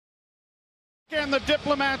And the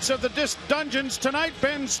diplomats of the dungeons tonight.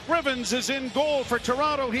 Ben Scrivens is in goal for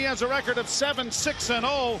Toronto. He has a record of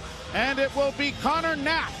 7-6-0, and it will be Connor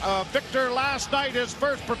Knapp, victor last night, his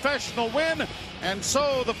first professional win, and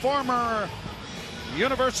so the former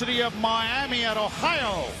University of Miami at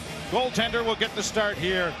Ohio goaltender will get the start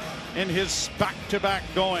here in his back-to-back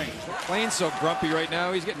going. Playing so grumpy right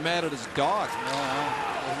now, he's getting mad at his dog.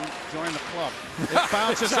 Join the club. It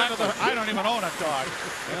bounces into the. I don't even own a dog.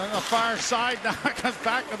 On the far side now, it comes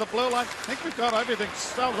back to the blue line. I think we've got everything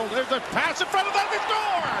settled. There's a pass in front of that. They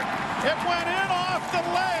score! It went in off the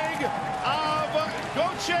leg of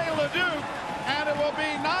Gauthier Leduc, and it will be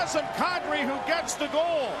Nazem Kadri who gets the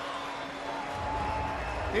goal.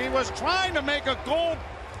 He was trying to make a goal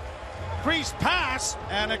crease pass,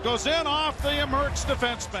 and it goes in off the emerged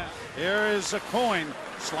defenseman. Here is a coin.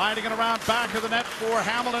 Sliding it around back of the net for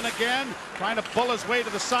Hamilton again. Trying to pull his way to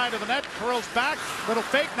the side of the net. Curls back. Little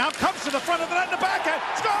fake. Now comes to the front of the net in the backhand.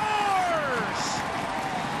 Scores!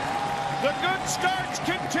 The good starts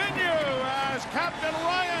continue as Captain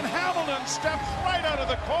Ryan Hamilton steps right out of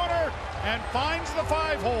the corner and finds the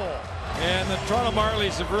 5-hole. And the Toronto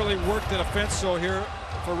Marlies have really worked the defense so here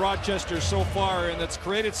for Rochester so far, and it's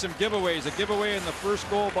created some giveaways. A giveaway in the first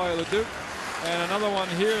goal by Leduc, and another one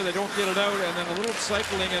here. They don't get it out, and then a little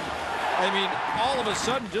cycling, and I mean, all of a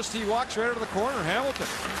sudden, just he walks right out of the corner, Hamilton.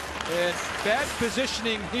 And bad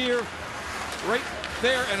positioning here, right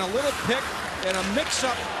there, and a little pick, and a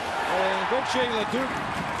mix-up, and Gauthier Leduc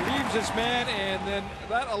leaves his man, and then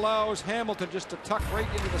that allows Hamilton just to tuck right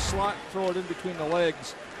into the slot, throw it in between the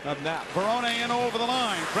legs of Knapp. Barone in over the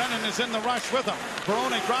line. Brennan is in the rush with him.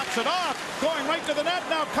 Barone drops it off, going right to the net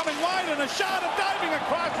now, coming wide, and a shot and diving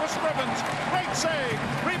across with Scrivens. Great save.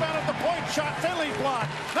 Rebound at the point shot. Finley blocked.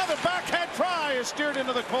 Another backhand try is steered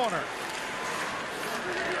into the corner.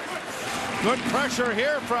 Good pressure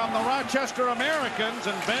here from the Rochester Americans,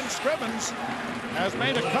 and Ben Scrivens has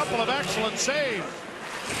made a couple of excellent saves.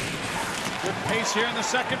 Good pace here in the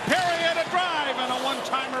second period. A drive and a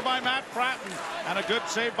one-timer by Matt Bratton. And a good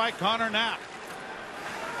save by Connor Knapp.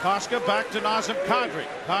 Koska back to Nazem Kadri.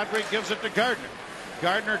 Kadri gives it to Gardner.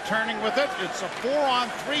 Gardner turning with it. It's a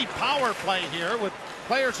 4-on-3 power play here with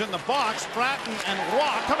players in the box. Bratton and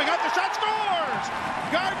Roy coming out. The shot scores!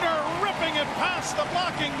 Gardner ripping it past the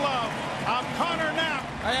blocking glove of Connor Knapp.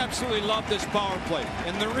 I absolutely love this power play.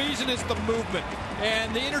 And the reason is the movement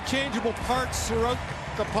and the interchangeable parts throughout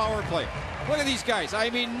the power play. Look at these guys. I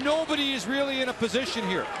mean, nobody is really in a position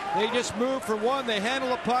here. They just move for one, they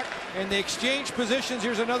handle a puck, and they exchange positions.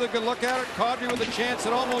 Here's another good look at it. Kadri with a chance.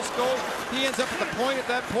 It almost goes. He ends up at the point at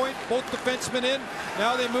that point. Both defensemen in.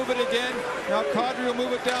 Now they move it again. Now Kadri will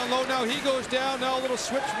move it down low. Now he goes down. Now a little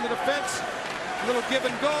switch from the defense. A little give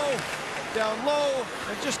and go. Down low.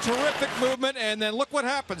 And just terrific movement. And then look what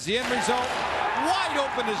happens. The end result. Wide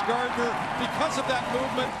open is Gardner because of that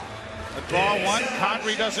movement. A draw one.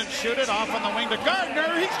 Kadri doesn't shoot it. Off on the wing to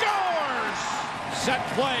Gardner. He scores! Set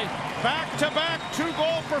play. Back-to-back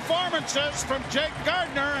two-goal performances from Jake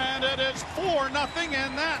Gardner, and it is 4-0,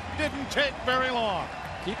 and that didn't take very long.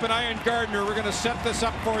 Keep an eye on Gardner. We're going to set this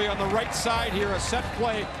up for you on the right side here. A set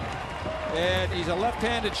play. And he's a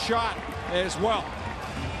left-handed shot as well.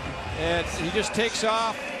 And he just takes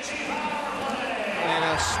off. And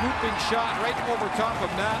a swooping shot right over top of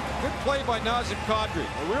Knapp. Good play by Nazem Kadri.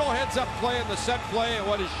 A real heads-up play in the set play, and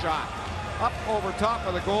what a shot. Up over top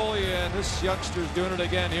of the goalie, and this youngster's doing it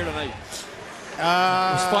again here tonight. It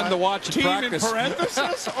was fun to watch in practice. Team in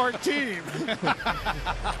parenthesis or team?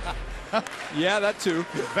 Yeah, that too.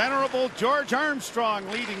 Venerable George Armstrong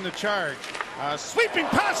leading the charge. Sweeping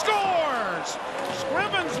pass, scores!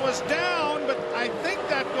 Scrivens was down, but I think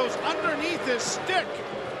that goes underneath his stick.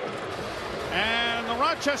 And the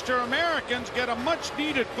Rochester Americans get a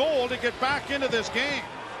much-needed goal to get back into this game.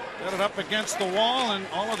 Got it up against the wall, and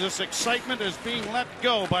all of this excitement is being let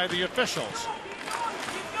go by the officials.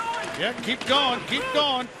 Yeah, keep going, keep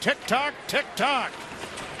going. Tick-tock, tick-tock.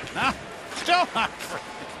 Nah, still not free.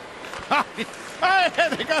 Hey,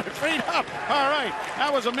 they got it freed up. All right,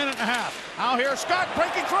 that was a minute and a half. Now here's Scott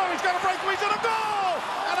breaking through. He's got a breakaway to the goal!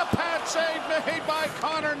 And a pad save made by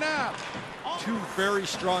Connor Knapp. Two very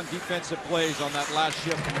strong defensive plays on that last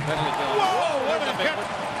shift in the penalty kill. Whoa, what a hit.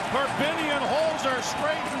 Corbinian Holzer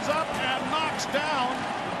straightens up and knocks down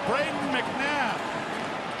Braden McNabb.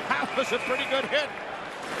 That was a pretty good hit.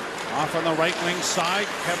 Off on the right wing side,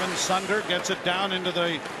 Kevin Sunder gets it down into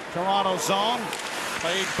the Toronto zone.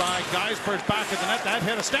 Played by Geisberg back at the net. That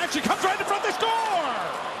hit a stanchion. Comes right in front. They score!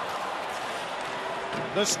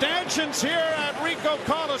 The stanchions here at Ricoh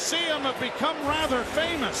Coliseum have become rather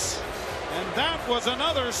famous. And that was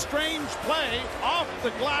another strange play off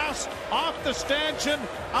the glass, off the stanchion,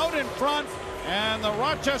 out in front. And the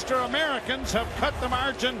Rochester Americans have cut the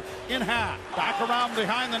margin in half. Back around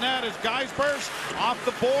behind the net is Geisberst. Off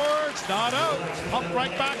the boards, not out. Pumped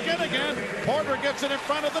right back in again. Porter gets it in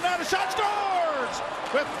front of the net. A shot, scores!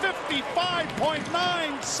 With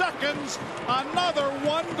 55.9 seconds. Another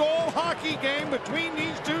one-goal hockey game between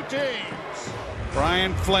these two teams.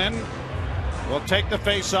 Brian Flynn will take the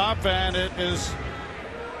face-off, and it is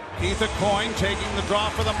Keith Coyne taking the draw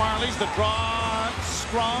for the Marlies. The draw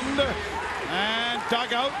scrummed. And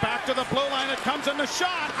dug out, back to the blue line. It comes in the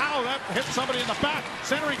shot. Ow, that hit somebody in the back.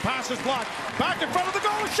 Centering pass is blocked. Back in front of the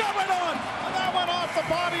goal. Shot right on. And that went off the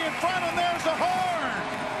body in front, and there's the horn.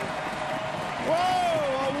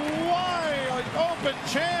 Whoa, a wide open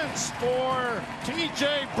chance for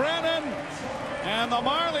TJ Brennan. And the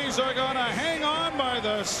Marlies are going to hang on by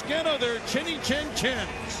the skin of their chinny chin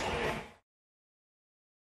chins.